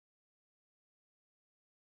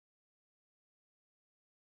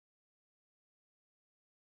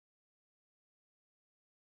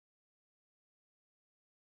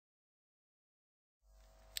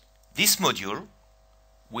This module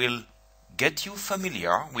will get you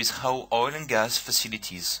familiar with how oil and gas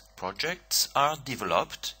facilities projects are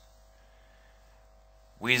developed,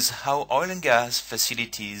 with how oil and gas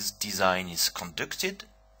facilities design is conducted,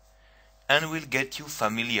 and will get you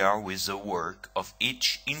familiar with the work of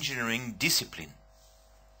each engineering discipline.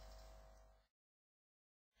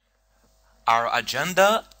 Our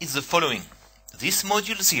agenda is the following. This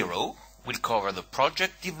module 0 will cover the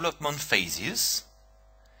project development phases,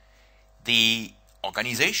 the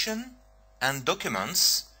organization and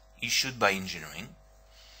documents issued by engineering,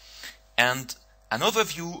 and an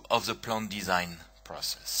overview of the plant design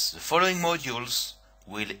process. The following modules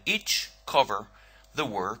will each cover the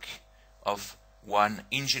work of one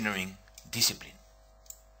engineering discipline.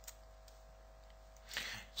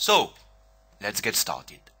 So, let's get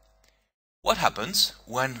started. What happens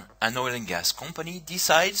when an oil and gas company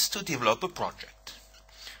decides to develop a project?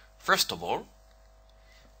 First of all,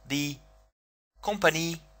 the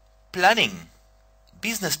company planning,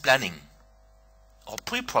 business planning, or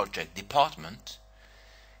pre-project department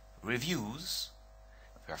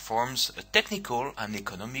performs a technical and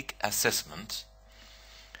economic assessment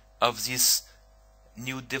of this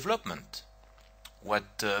new development.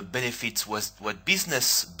 What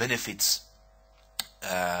business benefits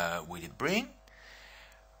will it bring?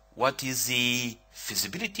 What is the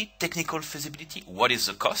feasibility, technical feasibility? What is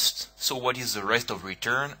the cost? So what is the rate of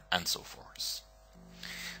return, and so forth.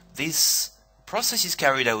 This process is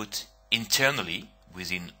carried out internally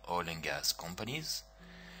within oil and gas companies,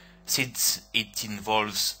 since it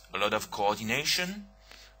involves a lot of coordination,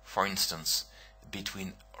 for instance,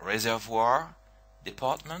 between reservoir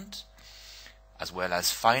department, as well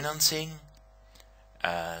as financing,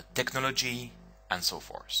 technology, and so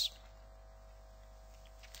forth.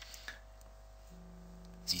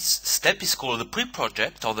 This step is called the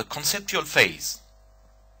pre-project or the conceptual phase.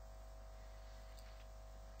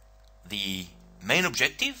 The main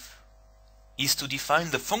objective is to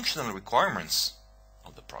define the functional requirements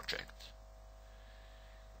of the project,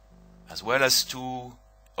 as well as to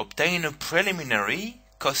obtain a preliminary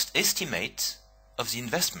cost estimate of the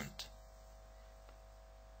investment.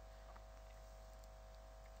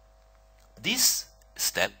 This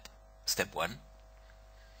step 1,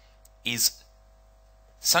 is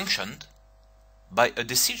sanctioned by a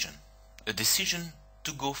decision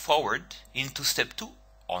to go forward into step 2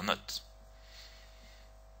 or not.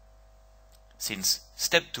 Since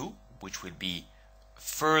step 2, which will be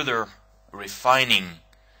further refining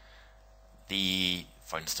the,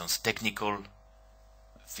 for instance, technical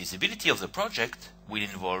feasibility of the project, will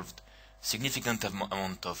involve significant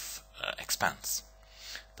amount of expense.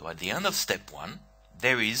 So at the end of step 1,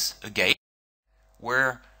 there is a gate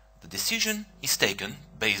where the decision is taken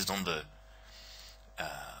based on the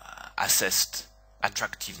assessed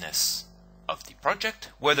attractiveness of the project,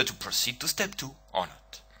 whether to proceed to step 2 or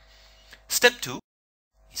not. Step 2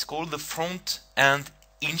 is called the front-end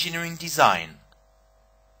engineering design.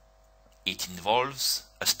 It involves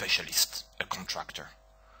a specialist, a contractor.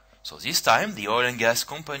 So this time the oil and gas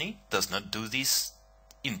company does not do this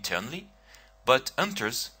internally, but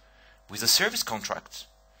enters with a service contract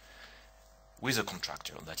with a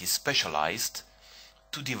contractor that is specialized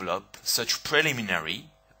to develop such preliminary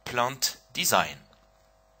plant design,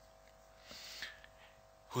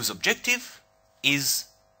 whose objective is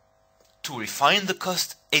to refine the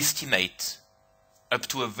cost estimate up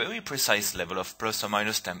to a very precise level of plus or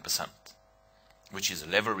minus 10%, which is a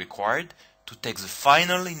level required to take the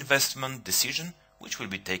final investment decision, which will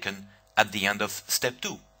be taken at the end of step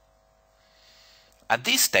 2. At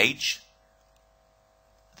this stage,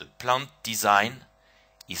 the plant design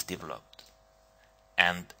is developed,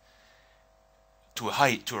 and to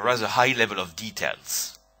a rather high level of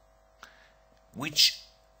details, which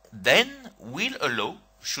then will allow,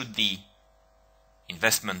 should the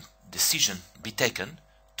investment decision be taken,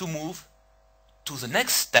 to move to the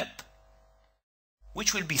next step,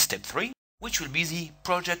 which will be step 3, which will be the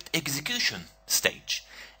project execution stage.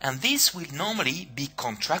 And this will normally be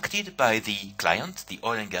contracted by the client, the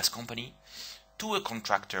oil and gas company, to a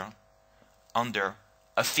contractor under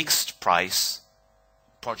a fixed price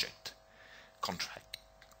project contract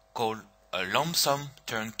called a lump sum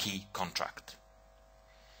turnkey contract.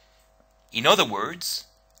 In other words,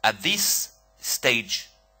 at this stage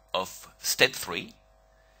of step 3,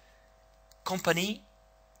 company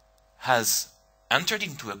has entered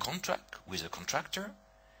into a contract with a contractor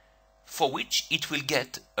for which it will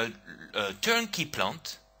get a turnkey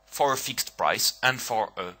plant for a fixed price and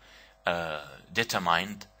for a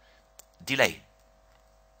determined delay.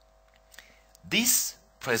 This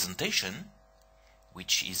presentation,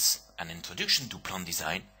 which is an introduction to plant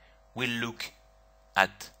design, we'll look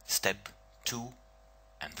at step 2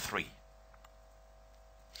 and 3.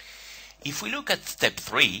 If we look at step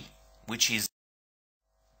 3, which is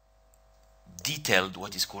detailed,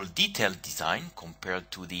 what is called detailed design,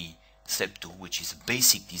 compared to the step 2, which is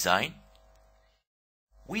basic design,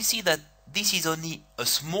 we see that this is only a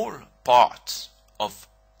small part of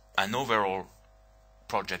an overall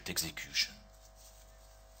project execution.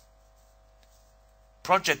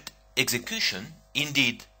 Project execution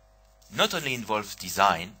indeed not only involves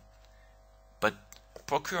design, but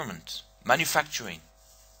procurement, manufacturing,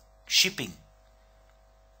 shipping,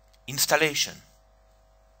 installation,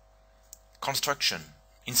 construction,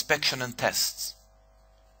 inspection and tests,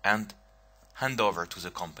 and handover to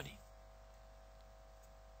the company.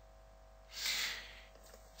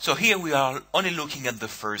 So here we are only looking at the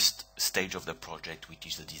first stage of the project, which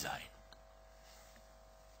is the design.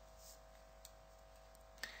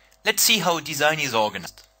 Let's see how design is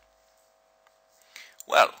organized.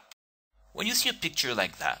 Well, when you see a picture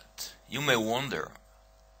like that, you may wonder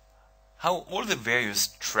how all the various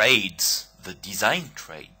trades, the design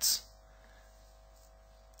trades,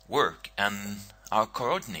 work and are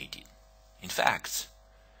coordinated. In fact,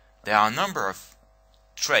 there are a number of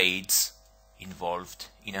trades involved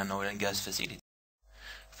in an oil and gas facility.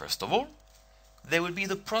 First of all, there will be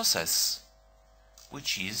the process,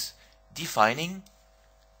 which is defining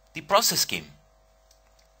the process scheme.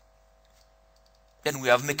 Then we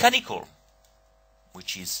have mechanical,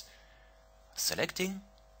 which is selecting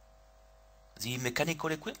the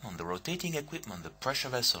mechanical equipment, the rotating equipment, the pressure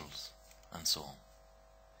vessels, and so on.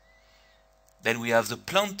 Then we have the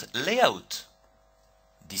plant layout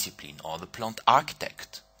discipline, or the plant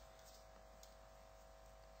architect.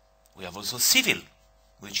 We have also civil,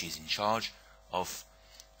 which is in charge of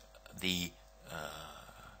the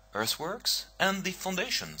earthworks and the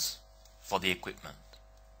foundations for the equipment.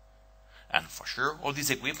 And for sure, all these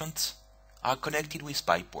equipment are connected with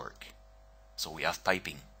pipe work. So we have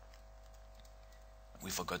piping. We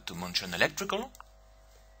forgot to mention electrical.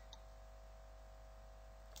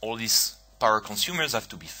 All these power consumers have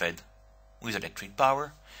to be fed with electric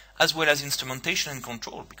power, as well as instrumentation and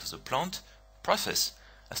control, because the plant process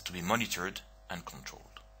has to be monitored and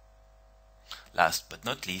controlled. Last but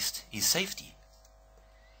not least is safety.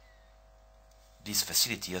 This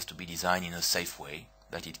facility has to be designed in a safe way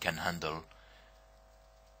that it can handle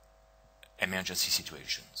emergency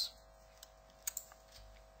situations.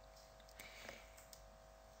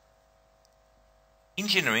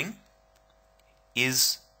 Engineering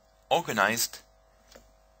is organized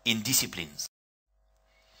in disciplines,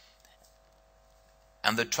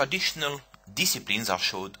 and the traditional disciplines are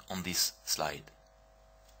shown on this slide.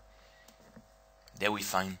 There we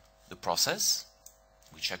find the process,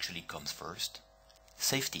 which actually comes first,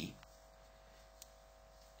 safety,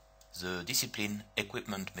 the discipline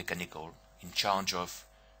equipment mechanical, in charge of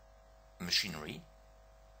machinery,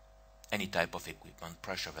 any type of equipment,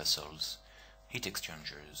 pressure vessels, heat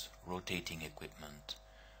exchangers, rotating equipment,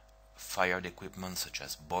 fired equipment such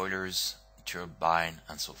as boilers, turbine,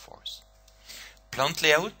 and so forth. Plant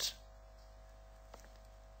layout,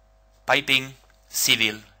 piping,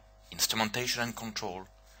 civil, instrumentation and control,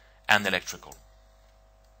 and electrical.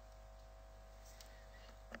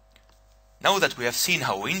 Now that we have seen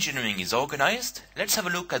how engineering is organized, let's have a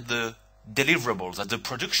look at the deliverables, at the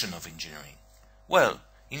production of engineering. Well,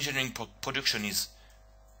 engineering production is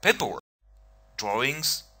paperwork,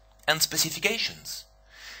 drawings, and specifications,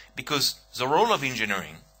 because the role of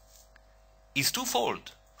engineering is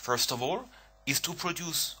twofold. First of all, is to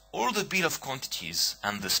produce all the bill of quantities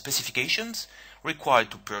and the specifications required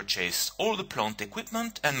to purchase all the plant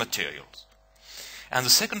equipment and materials. And the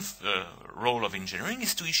second role of engineering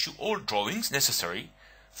is to issue all drawings necessary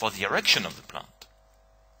for the erection of the plant.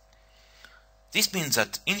 This means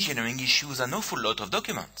that engineering issues an awful lot of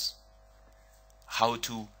documents. How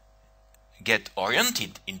to get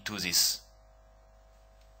oriented into this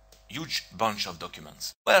huge bunch of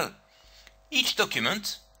documents? Well, each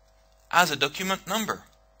document has a document number,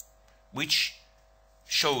 which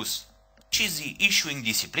shows which is the issuing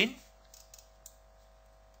discipline,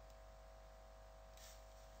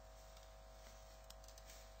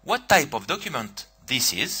 what type of document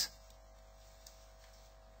this is,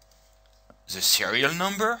 the serial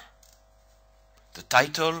number, the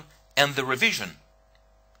title, and the revision,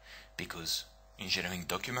 because engineering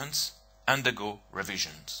documents undergo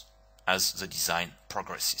revisions as the design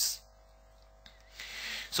progresses.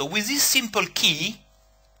 So with this simple key,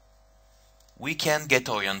 we can get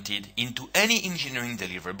oriented into any engineering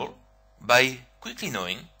deliverable by quickly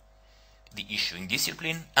knowing the issuing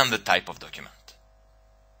discipline and the type of document.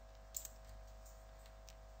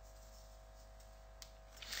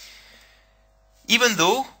 Even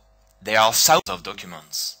though there are thousands of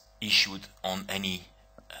documents issued on any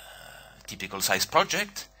typical size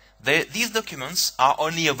project, these documents are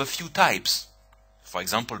only of a few types. For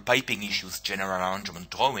example, piping issues general arrangement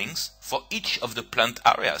drawings for each of the plant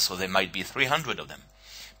areas, so there might be 300 of them,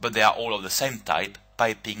 but they are all of the same type,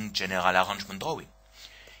 piping general arrangement drawing.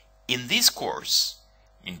 In this course,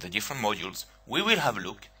 in the different modules, we will have a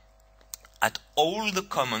look at all the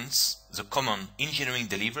common engineering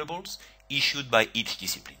deliverables issued by each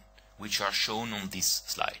discipline, which are shown on this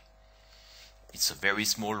slide. It's a very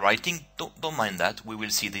small writing, don't mind that, we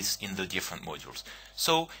will see this in the different modules.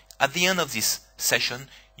 So at the end of this session,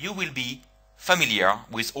 you will be familiar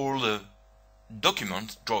with all the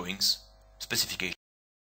document drawings, specifications.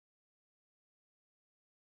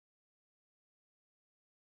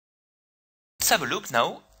 Let's have a look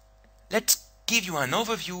now. Let's give you an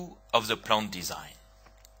overview of the plant design.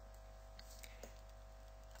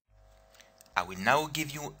 I will now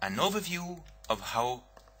give you an overview of how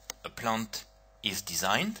a plant is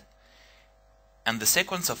designed and the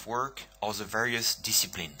sequence of work of the various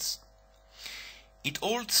disciplines. It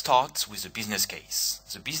all starts with the business case.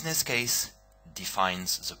 The business case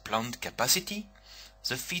defines the plant capacity,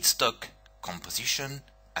 the feedstock composition,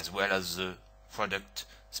 as well as the product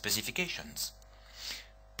specifications.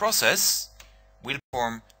 Process will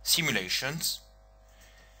perform simulations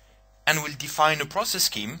and will define a process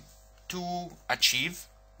scheme to achieve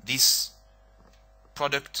these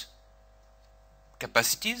product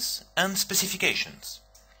capacities and specifications.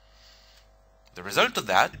 The result of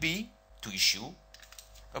that would be to issue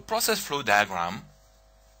a process flow diagram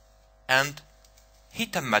and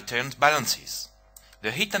heat and material balances.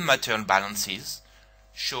 The heat and material balances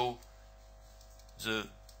show the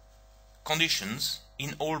conditions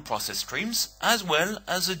in all process streams as well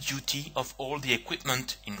as the duty of all the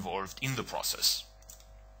equipment involved in the process.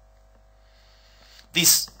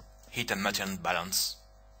 This heat and material balance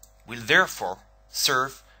will therefore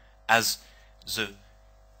serve as the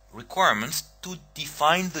requirements to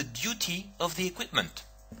define the duty of the equipment,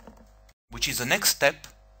 which is the next step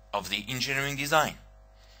of the engineering design,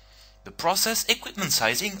 the process equipment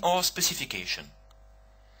sizing or specification.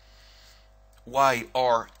 Why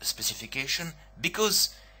or specification?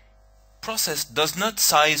 Because process does not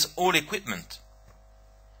size all equipment.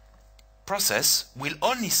 Process will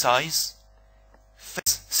only size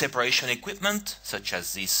phase separation equipment, such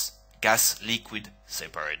as this gas-liquid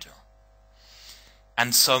separator,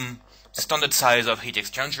 and some standard size of heat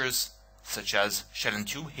exchangers, such as shell and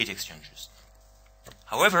tube heat exchangers.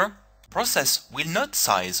 However, process will not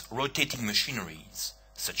size rotating machineries,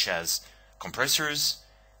 such as compressors,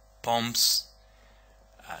 pumps,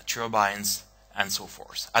 turbines, and so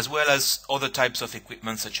forth, as well as other types of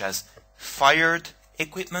equipment, such as fired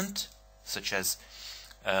equipment, such as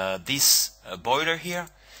this boiler here,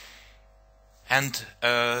 and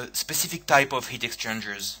specific type of heat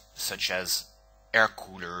exchangers, such as air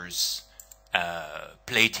coolers,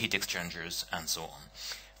 plate heat exchangers, and so on.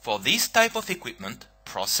 For this type of equipment,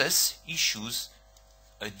 process issues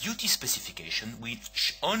a duty specification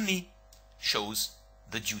which only shows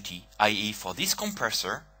the duty, i.e. for this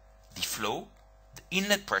compressor, the flow, the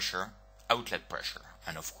inlet pressure, outlet pressure,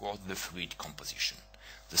 and of course the fluid composition.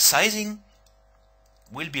 The sizing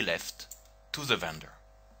will be left to the vendor.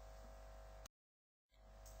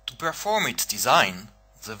 To perform its design,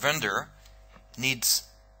 the vendor needs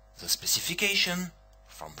the specification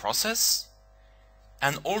from process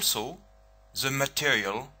and also the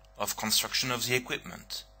material of construction of the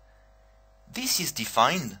equipment. This is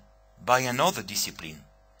defined by another discipline,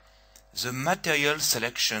 the material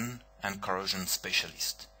selection and corrosion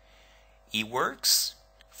specialist. He works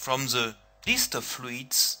from the list of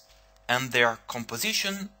fluids and their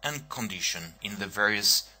composition and condition in the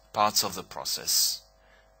various parts of the process.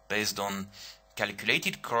 Based on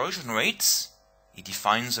calculated corrosion rates, he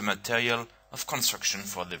defines the material of construction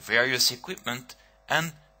for the various equipment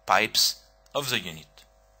and pipes of the unit.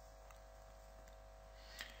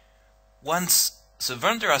 Once the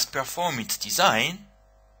vendor has performed its design,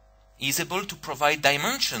 he is able to provide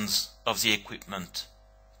dimensions of the equipment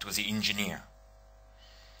to the engineer,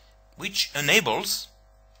 which enables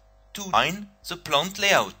to define the plant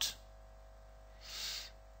layout.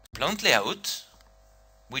 Plant layout,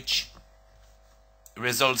 which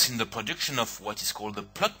results in the production of what is called the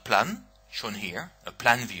plot plan, shown here, a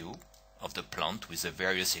plan view of the plant with the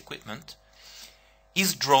various equipment,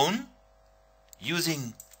 is drawn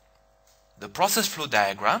using the process flow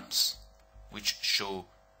diagrams, which show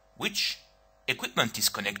which equipment is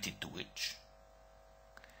connected to which,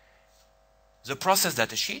 the process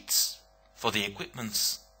data sheets for the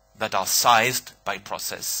equipments that are sized by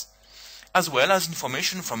process, as well as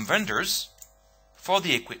information from vendors for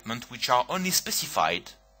the equipment which are only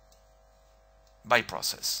specified by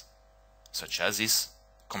process, such as this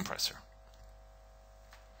compressor.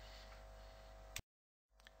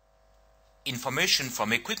 Information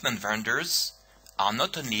from equipment vendors are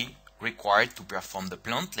not only required to perform the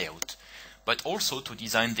plant layout, but also to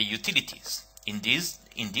design the utilities.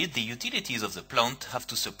 Indeed, the utilities of the plant have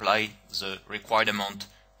to supply the required amount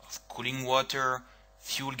of cooling water,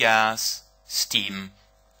 fuel gas, steam,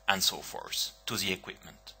 and so forth to the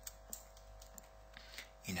equipment.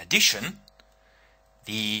 In addition,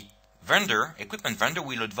 the equipment vendor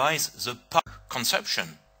will advise the power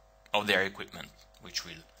consumption of their equipment, which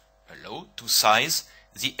will allow to size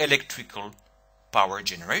the electrical power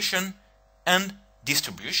generation and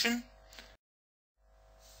distribution,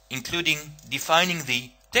 including defining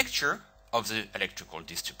the texture of the electrical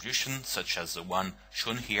distribution, such as the one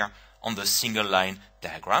shown here on the single line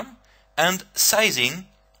diagram, and sizing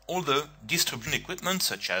all the distribution equipment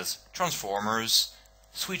such as transformers,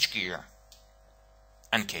 switchgear,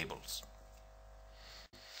 and cables.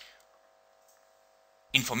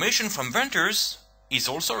 Information from vendors is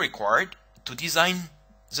also required to design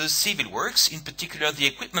the civil works, in particular the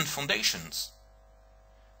equipment foundations,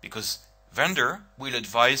 because vendor will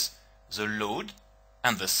advise the load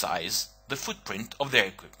and the size, the footprint of their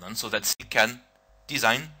equipment, so that they can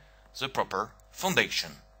design the proper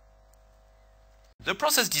foundation. The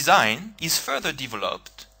process design is further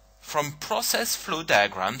developed from process flow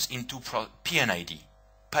diagrams into PNID,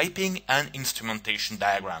 piping and instrumentation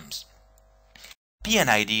diagrams.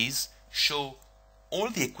 PNIDs show all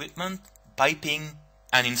the equipment, piping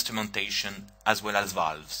and instrumentation, as well as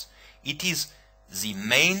valves. It is the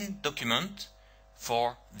main document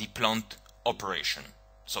for the plant operation.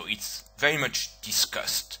 So it's very much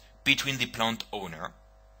discussed between the plant owner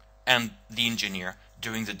and the engineer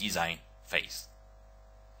during the design phase.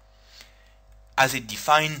 As it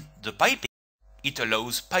defines the piping, it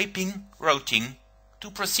allows piping routing to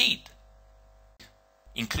proceed,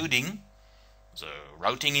 including the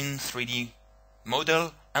routing in 3D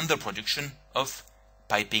model and the production of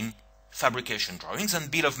piping fabrication drawings and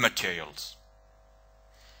bill of materials.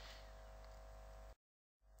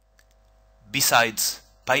 Besides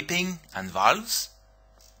piping and valves,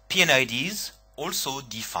 PNIDs also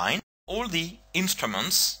define all the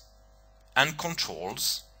instruments and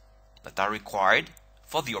controls that are required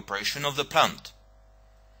for the operation of the plant.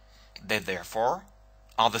 They therefore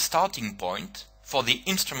are the starting point for the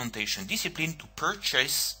instrumentation discipline to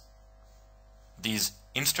purchase these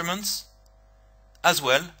instruments as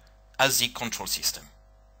well as the control system.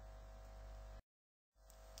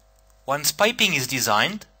 Once piping is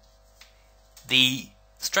designed, the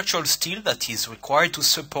structural steel that is required to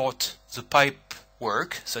support the pipe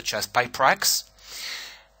work, such as pipe racks,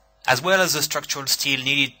 as well as the structural steel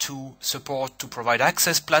needed to provide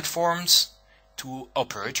access platforms to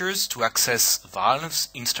operators to access valves,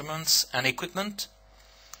 instruments, and equipment,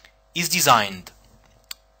 is designed,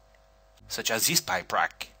 such as this pipe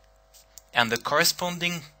rack, and the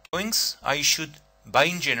corresponding drawings are issued by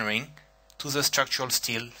engineering to the structural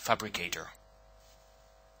steel fabricator.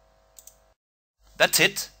 That's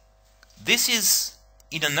it. This is,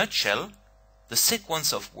 in a nutshell, the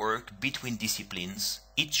sequence of work between disciplines,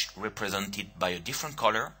 each represented by a different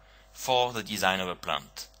color, for the design of a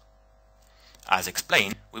plant. As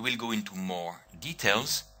explained, we will go into more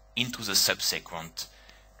details into the subsequent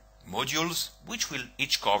modules, which will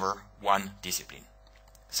each cover one discipline.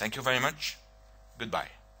 Thank you very much. Goodbye.